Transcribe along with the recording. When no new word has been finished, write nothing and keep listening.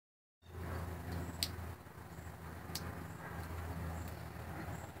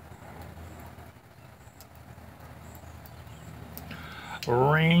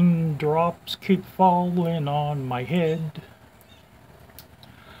Raindrops keep falling on my head.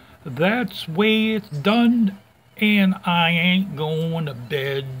 That's way it's done, and I ain't going to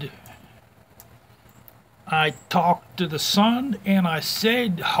bed. I talked to the sun and I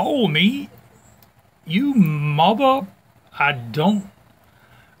said, homie, you mother, I don't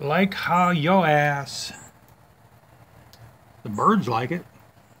like how your ass. The birds like it.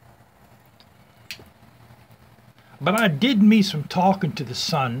 But I did me some talking to the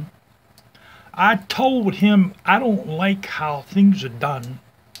sun. I told him I don't like how things are done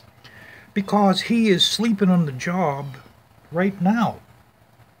because he is sleeping on the job right now.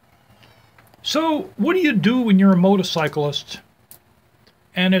 So what do you do when you're a motorcyclist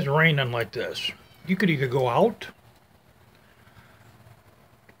and it's raining like this? You could either go out,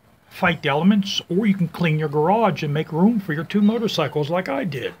 fight the elements, or you can clean your garage and make room for your two motorcycles like I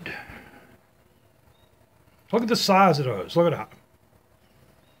did. Look at the size of those. Look at that.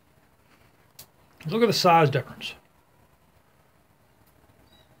 Look at the size difference.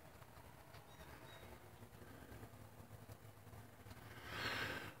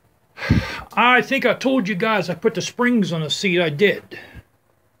 I think I told you guys I put the springs on the seat. I did.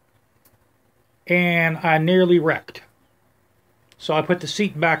 And I nearly wrecked. So I put the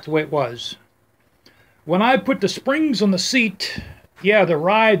seat back the way it was. When I put the springs on the seat, yeah, the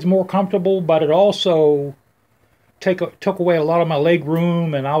ride's more comfortable, but it also took away a lot of my leg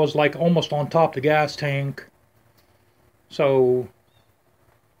room, and I was like almost on top of the gas tank. So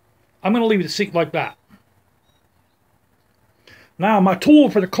I'm going to leave the seat like that. Now my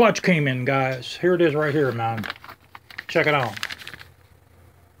tool for the clutch came in, guys. Here it is right here, man. Check it out.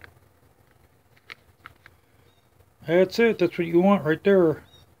 That's it. That's what you want right there.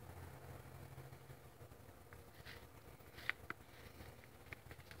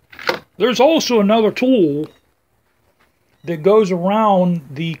 There's also another tool that goes around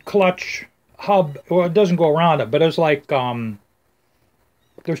the clutch hub. Well, it doesn't go around it, but it's like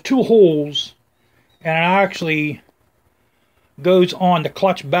there's two holes, and it actually goes on the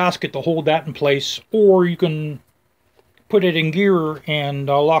clutch basket to hold that in place, or you can put it in gear and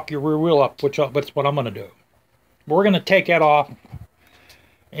lock your rear wheel up, which that's what I'm going to do. We're going to take that off,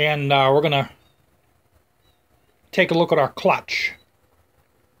 and we're going to take a look at our clutch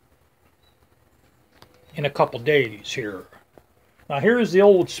in a couple days here. Now here's the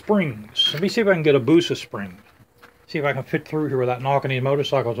old springs. Let me see if I can get a Busa spring. See if I can fit through here without knocking these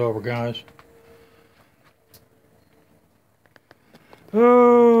motorcycles over, guys.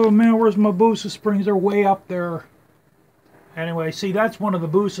 Oh man, where's my Busa springs? They're way up there. Anyway, see, that's one of the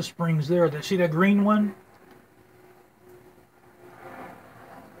Busa springs there. See that green one?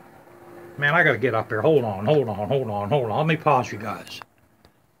 Man, I gotta get up here. Hold on. Let me pause you guys.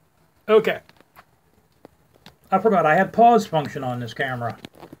 Okay. I forgot I had pause function on this camera.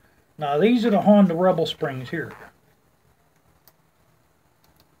 Now these are the Honda Rebel springs here.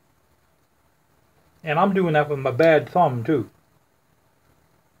 And I'm doing that with my bad thumb too.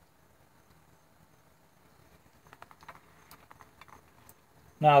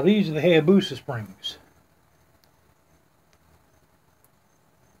 Now these are the Hayabusa springs.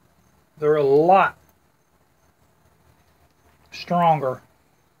 They're a lot stronger.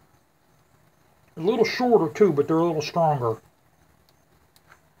 A little shorter too, but they're a little stronger.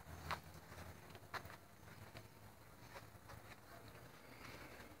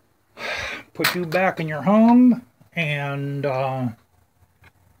 Put you back in your home, and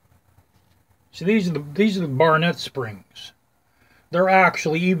see, these are the Barnett springs. They're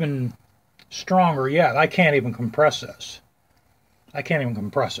actually even stronger yet. I can't even compress this. I can't even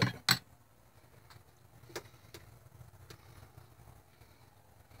compress it.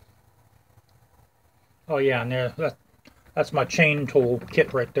 Oh yeah, and there, that's my chain tool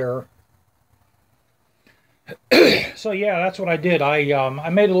kit right there. So yeah, that's what I did. I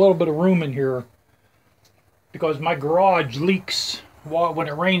made a little bit of room in here because my garage leaks when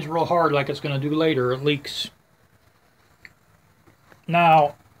it rains real hard, like it's going to do later. It leaks.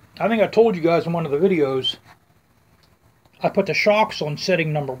 Now, I think I told you guys in one of the videos, I put the shocks on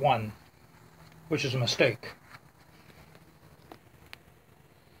setting number 1, which is a mistake.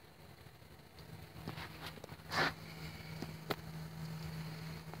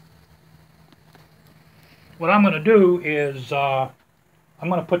 What I'm going to do is I'm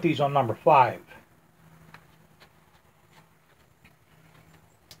going to put these on number 5.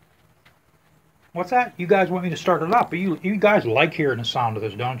 What's that? You guys want me to start it up? You guys like hearing the sound of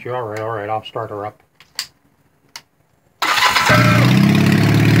this, don't you? All right, I'll start her up.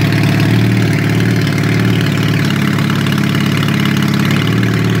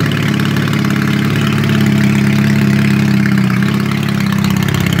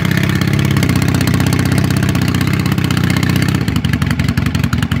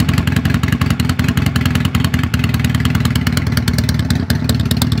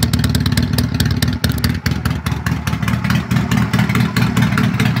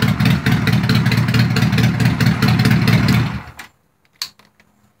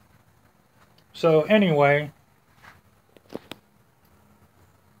 So anyway,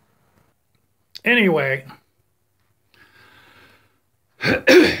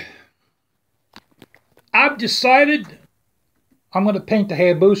 I've decided I'm going to paint the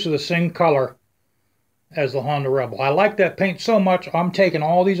Hayabusa the same color as the Honda Rebel. I like that paint so much, I'm taking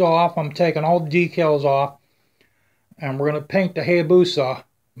all these off. I'm taking all the decals off. And we're going to paint the Hayabusa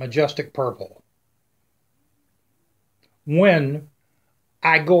Majestic Purple. When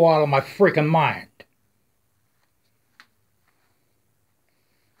I go out of my freaking mind.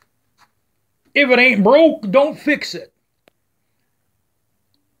 If it ain't broke, don't fix it.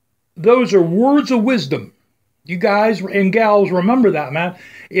 Those are words of wisdom. You guys and gals remember that, man.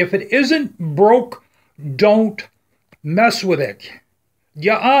 If it isn't broke, don't mess with it.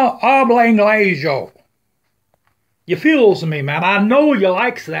 Ya habla inglés. You feels me, man. I know you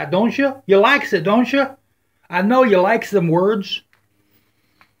likes that, don't you? You likes it, don't you? I know you likes them words.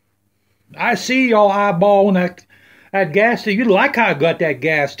 I see y'all eyeballing that gas tank. You like how I got that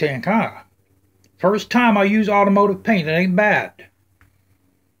gas tank, huh? First time I use automotive paint. It ain't bad.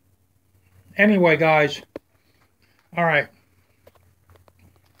 Anyway, guys. All right.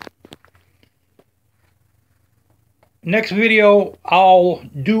 Next video, I'll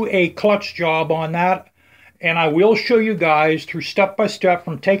do a clutch job on that. And I will show you guys through step by step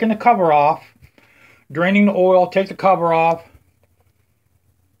from taking the cover off, draining the oil, take the cover off,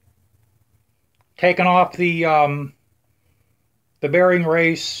 taking off the bearing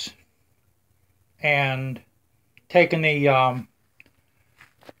race, and taking the I'm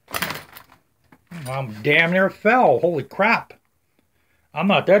damn near fell. Holy crap. I'm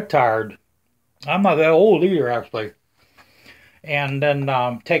not that tired. I'm not that old either, actually. And then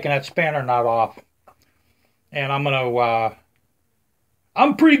taking that spanner nut off. And I'm gonna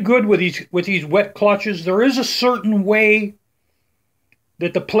I'm pretty good with these wet clutches. There is a certain way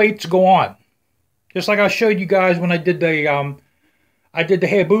that the plates go on. Just like I showed you guys when I did the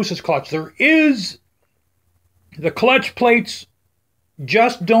Hayabusa's clutch. There is the clutch plates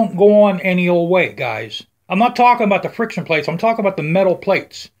just don't go on any old way, guys. I'm not talking about the friction plates. I'm talking about the metal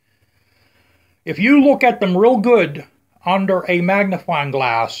plates. If you look at them real good under a magnifying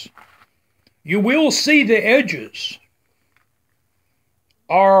glass, you will see the edges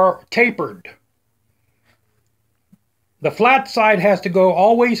are tapered. The flat side has to go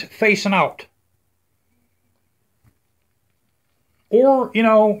always facing out. Or, you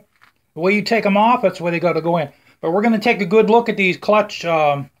know, the way you take them off, that's the way they got to go in. But we're going to take a good look at these clutch,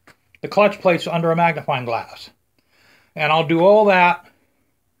 the clutch plates under a magnifying glass. And I'll do all that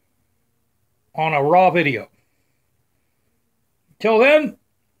on a raw video. Till then,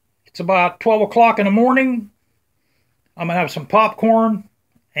 it's about 12 o'clock in the morning. I'm going to have some popcorn,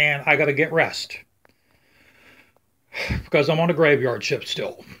 and I got to get rest. Because I'm on a graveyard shift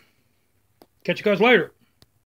still. Catch you guys later.